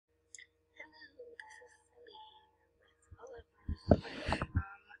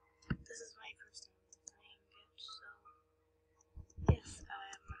This is my first time playing it, so yes,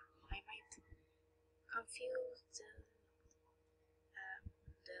 I might confuse the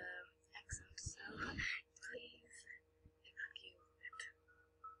accent, so please excuse it.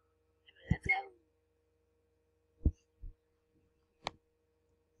 Anyway, let's go.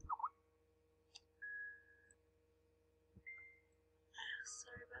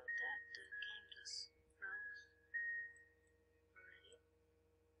 Sorry about that, the game just froze already.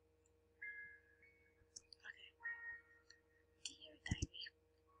 Okay. Dear Diary,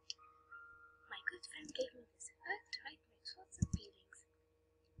 my good friend gave me this book to write my thoughts and feelings.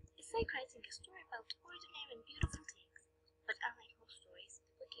 It's like writing a story about ordinary and beautiful things, but unlike most stories, the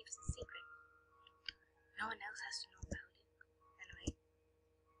book keeps a secret. No one else has to know about it. Anyway,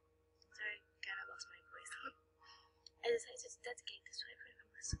 sorry, kinda lost my voice. I decided to dedicate this to everyone who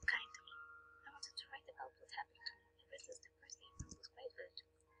was so kind to me. I wanted to write about what happened to me ever since the first day I was quite good,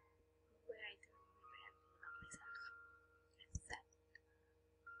 where I didn't remember anything about myself. Except,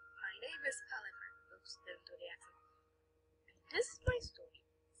 my name is Oliver. Oops, didn't do the accent. And this is my story.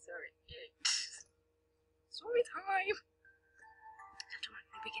 Sorry. Story time! Chapter 1,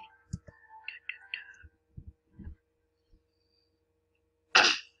 the beginning.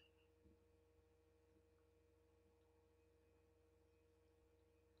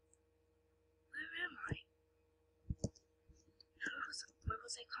 Where am I? Where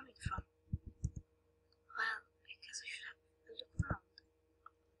was I coming from? Well, I guess I should have looked around.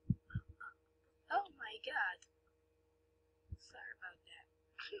 Oh my god. Sorry about that.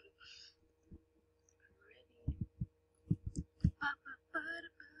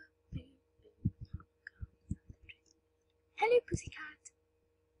 Hello, pussycat.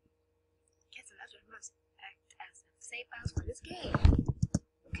 Cats and other must act as a safe house for this game.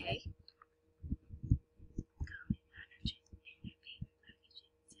 Okay.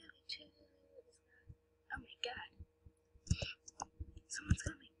 Oh my god. Someone's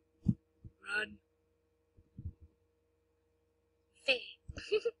coming. Run. Feli.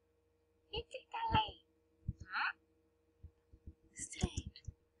 You take that way. Huh? Strange.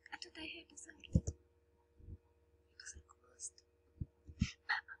 I thought I heard something. It was like closed.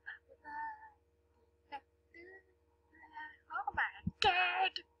 Oh my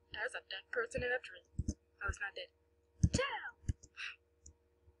god! There's a dead person in a tree. Oh, it's not dead. Ciao!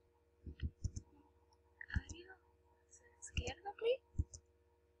 Are you scared of me?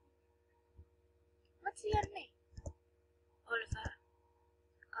 What's your name? Oliver.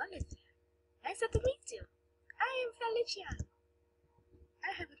 Oliver. Nice to meet you. I am Feliciano.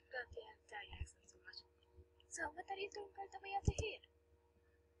 I haven't got the entire accent so much. So, what are you doing all the way out here?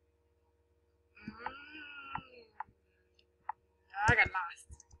 I got lost.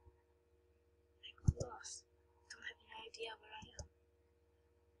 Don't have any idea where I am.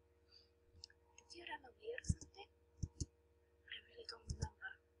 Did you run away or something? I really don't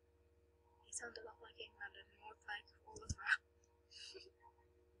remember. He sounded a lot like England and more like Oliver.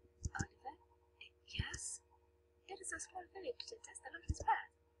 Oliver? Yes? There is a small village just along this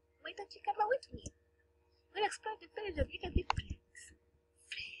path. Why don't you come with me? We'll explore the village and we can be friends.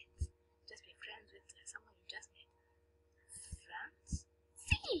 Friends? Just be friends with someone you just met. Friends?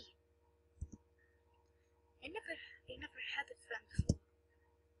 See! I never had a friend before.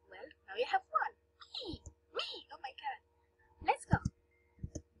 Well, now you have one. Me! Oh my god. Let's go.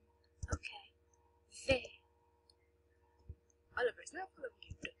 Okay. There. Oliver's now following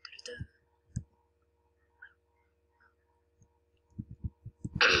you.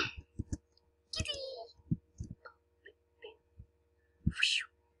 Kitty!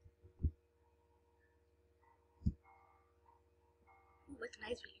 What a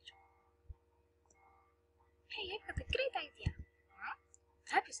nice village. Hey, I have a great idea. Huh?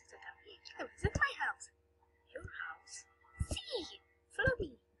 Have you settled down here? You can visit my house. Your house? See! Follow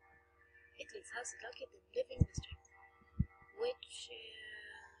me. Italy's house is located in the living district, which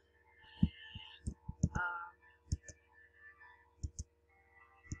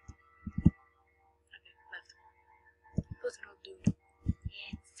okay, left. Who's an old dude?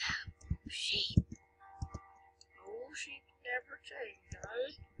 It's sheep. Oh, sheep never change,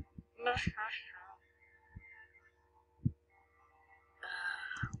 eh? Where's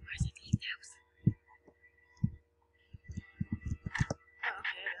Italy's house? Oh,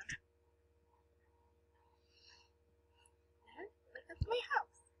 okay then. Well, welcome to my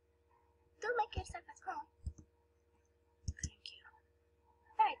house. Do make yourself at home. Thank you.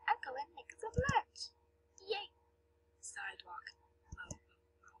 Right, I'll go and make some lunch. Yay! Sidewalk.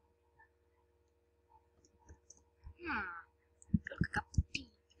 Look, a cup of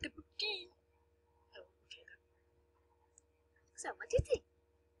tea. So, what do you think?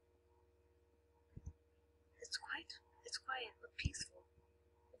 It's quiet but peaceful.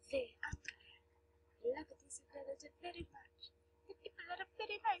 Very unclear. I love this village very much. The people are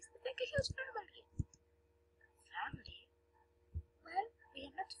very nice. It's like a huge family. Family? Well, we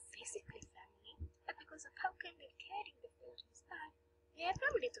are not physically family, but because of how kind and caring the villagers are, they are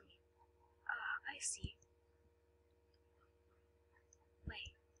family to me. Ah, I see.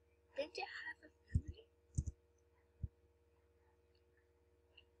 Wait, don't you have a family?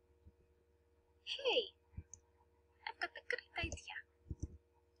 Hey, I've got a great idea.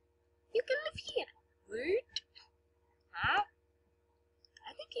 You can live here. What? Huh?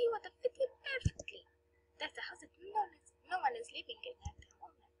 I think you would fit in perfectly. That's a house that no one is living in at the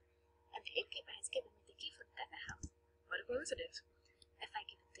moment. And the innkeeper has given me the key for that house. What a coincidence. If I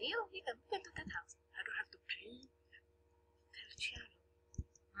give it to you, you can move into that house. I don't have to pay. Feliciano.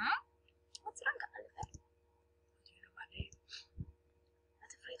 Huh? What's wrong, Oliver? Do you know my name?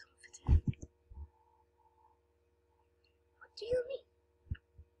 Not afraid of fit in. What do you mean?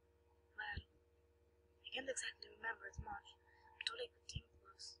 Well, I can't exactly remember as much. I'm too late with team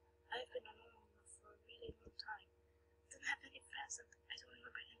close. I've been alone for a really long time. I don't have any friends and I don't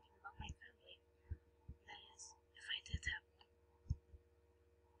remember anything about my family. That is, if I did have one. I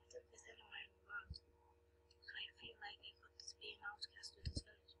don't visit anywhere in the world. So I feel like I could just be an outcast to this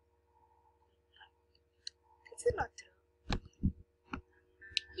village. That's not true.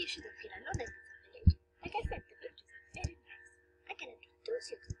 You shouldn't feel alone in this village. Like I said, the villagers are very nice. I can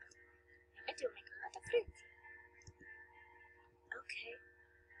introduce you to them. I bet you'll make a lot of friends here. Okay.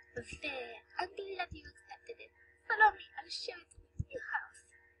 There, I'm glad you accepted it. Follow me, I'll show you to my new house.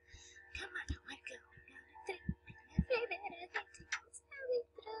 Come on, we're going on a trip. My favorite adventure is sailing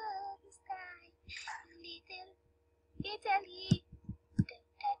through the sky. Little Italy. Okay,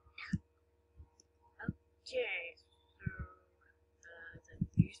 so, the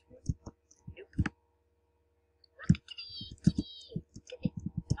news one? Nope. Get it.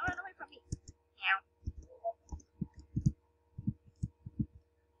 Don't run away from me. Meow.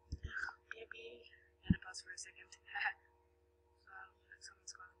 Baby. Gotta pause for a second.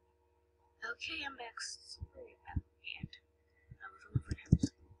 Someone's calling me. Okay, I'm back. Sorry about that. I was on the house.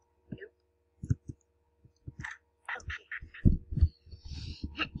 Nope. Okay.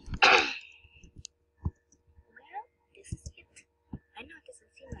 Well, this is it. I know it doesn't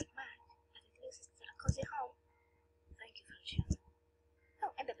seem like much, but at least it's still a cozy home. Thank you, Feliciano.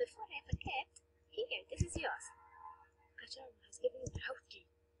 Oh, and before I forget, here, this is yours. Feliciano has given you the house key.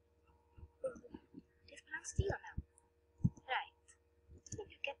 This belongs to you now. Right.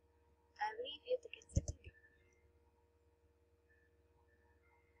 I'll leave you to get settled in.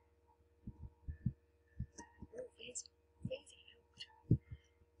 Oh, fancy house.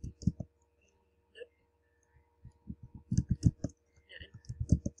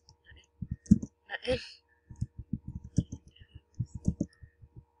 Nothing.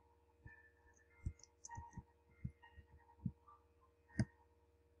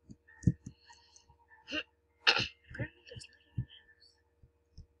 Apparently there's nothing in the house.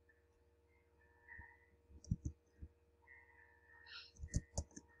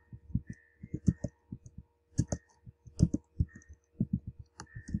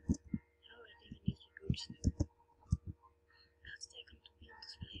 Oh, I think I need to go to Let's take him to be in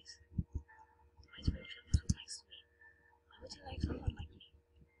this place. Why is Feliciano so nice to me? Why would he like someone like me?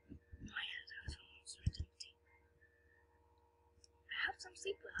 My head hurts from uncertainty. I have some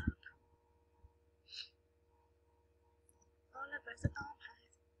sleep left. Oliver's a dumb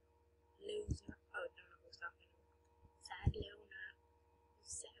hat. Loser. Oh, no, who's talking? Sad loner. You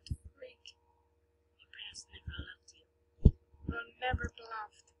sad freak. Your parents never loved you. You're never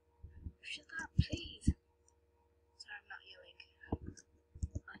loved. Shut up, please. Sorry, I'm not yelling. Oliver?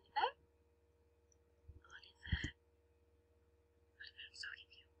 Oliver, I'm talking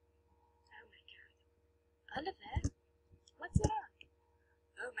to you. Oh my god. Oliver? What's wrong?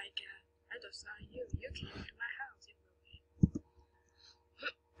 Oh my god. I just saw you. You came into my house. You will be.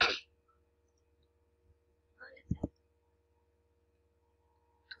 Oliver.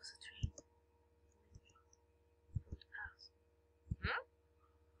 It was a dream. From the house. Hmm?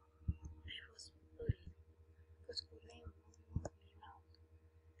 I was bullied. The school name won't move me around.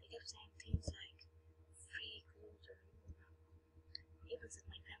 They kept saying things like freak, loser, even said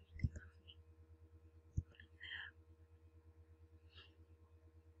my family didn't love me.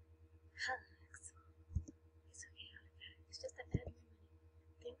 Alex. His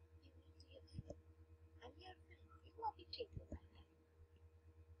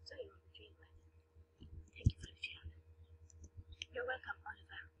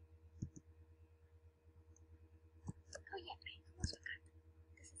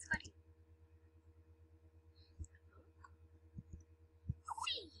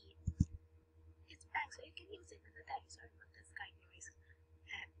music and the diary. Sorry about this guy noise.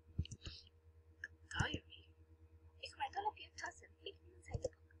 Diary? You can write all of your thoughts and feelings inside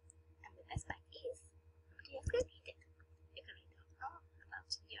the book. And the best part is, nobody else can read it. You can read all about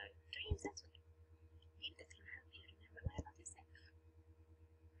your dreams as well. Maybe that can help you remember more about yourself.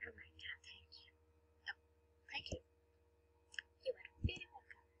 Oh my god, thank you. Oh, thank you. You are very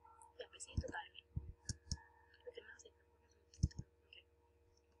welcome. You have received the diary. You can now take the book. Okay.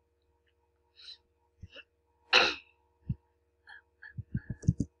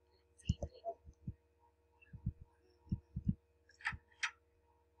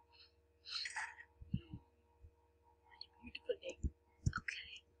 Let's see. Beautiful day.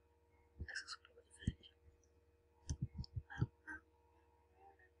 Okay. This is probably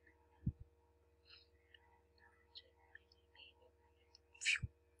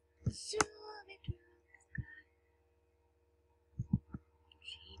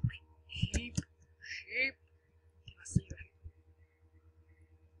sheep, sheep, sheep. Can I see your sheep?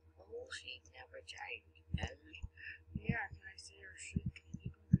 Oh, sheep never change. Yeah, can I see your sheep? Can you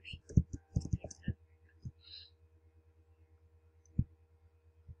move your sheep?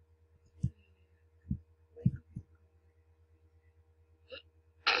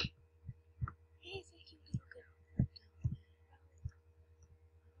 He's a cute little girl.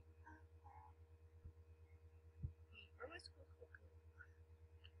 Where am I supposed to go?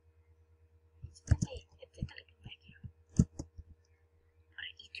 Hey, it's a little back here. I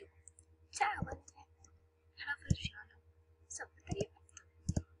eat you. Ciao, hello, Feliciano. So, what are you up to?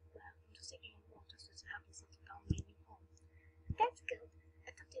 Well, I'm just taking a walk just to help me settle down my new home. That's good. I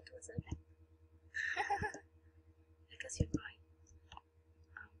thought it was a bad. I guess you're right.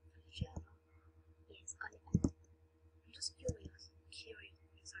 Feliciano. Yes, Oliver. I'm just curious.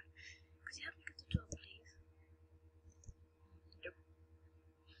 Sorry. Could you help me get the job, please? Nope.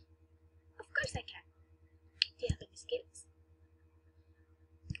 Of course I can. Do you have any skills?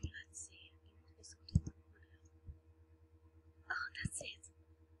 Let's see. You must be something more. Oh, that's it.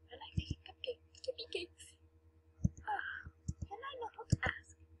 I like making cupcakes. Give me cakes. Ah, and I know how to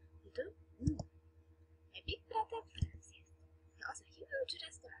ask. You do? My big brother Francis. He owns a huge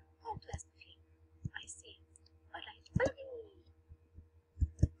restaurant called Westfield. I see. Alright, follow me.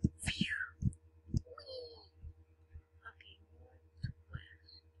 Phew. Whee. Okay,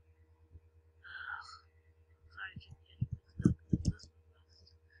 northwest. Ugh. Sorry, I keep getting mixed up. It was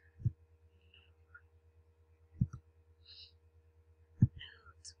west. No,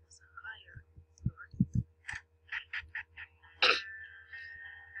 it was a higher north.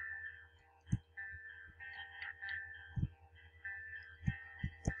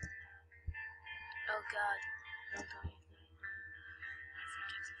 Oh god, don't tell me that. I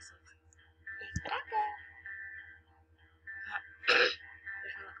forget to say. Big brother.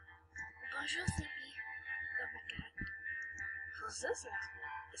 Bonjour, Seli. Oh my god. Who's this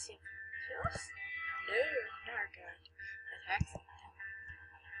asshole? Is he from yours? No, not good. His accent.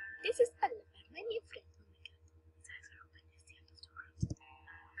 This is Oliver, my new friend. Oh my god. His eyes are open. It's the end of the world.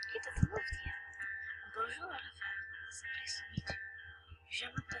 He doesn't move yet. Bonjour, Oliver. It's a place to meet you. Je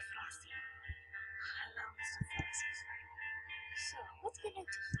m'appelle Francis. Hello, Mr. Francis. So, what can I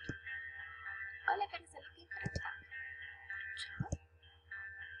do for you? Oliver is looking for a job. Job?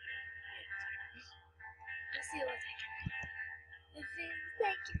 Let's see what I can do.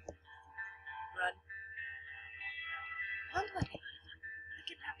 Thank you. Run. Don't worry, Oliver. I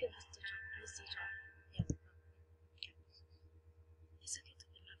can help you with the job. Yeah. It's okay to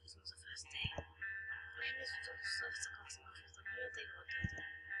be nervous on the first day. I used to serve the customer for the real day or the other.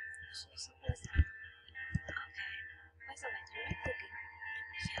 So simple as that. Okay. By the way, do you like cooking?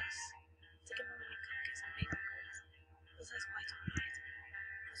 Yes. Taking on many cupcakes and baking goods. This is quite alright.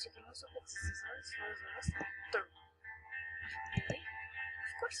 Because you can also put the desserts for the rest through. Really?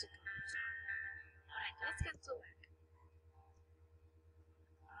 Of course you can. Alright, let's get to work.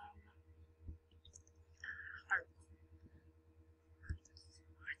 Hearts.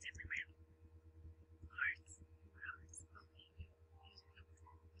 Hearts everywhere. Hearts. More hearts. Okay,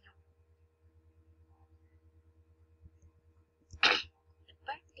 no. The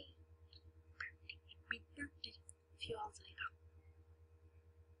birthday. Big birthday. A few hours later.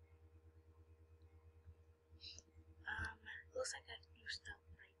 Looks like I've used up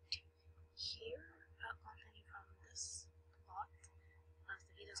right here. I'll continue from this spot because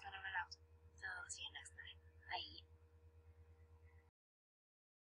the video's gonna run out. So see you next time.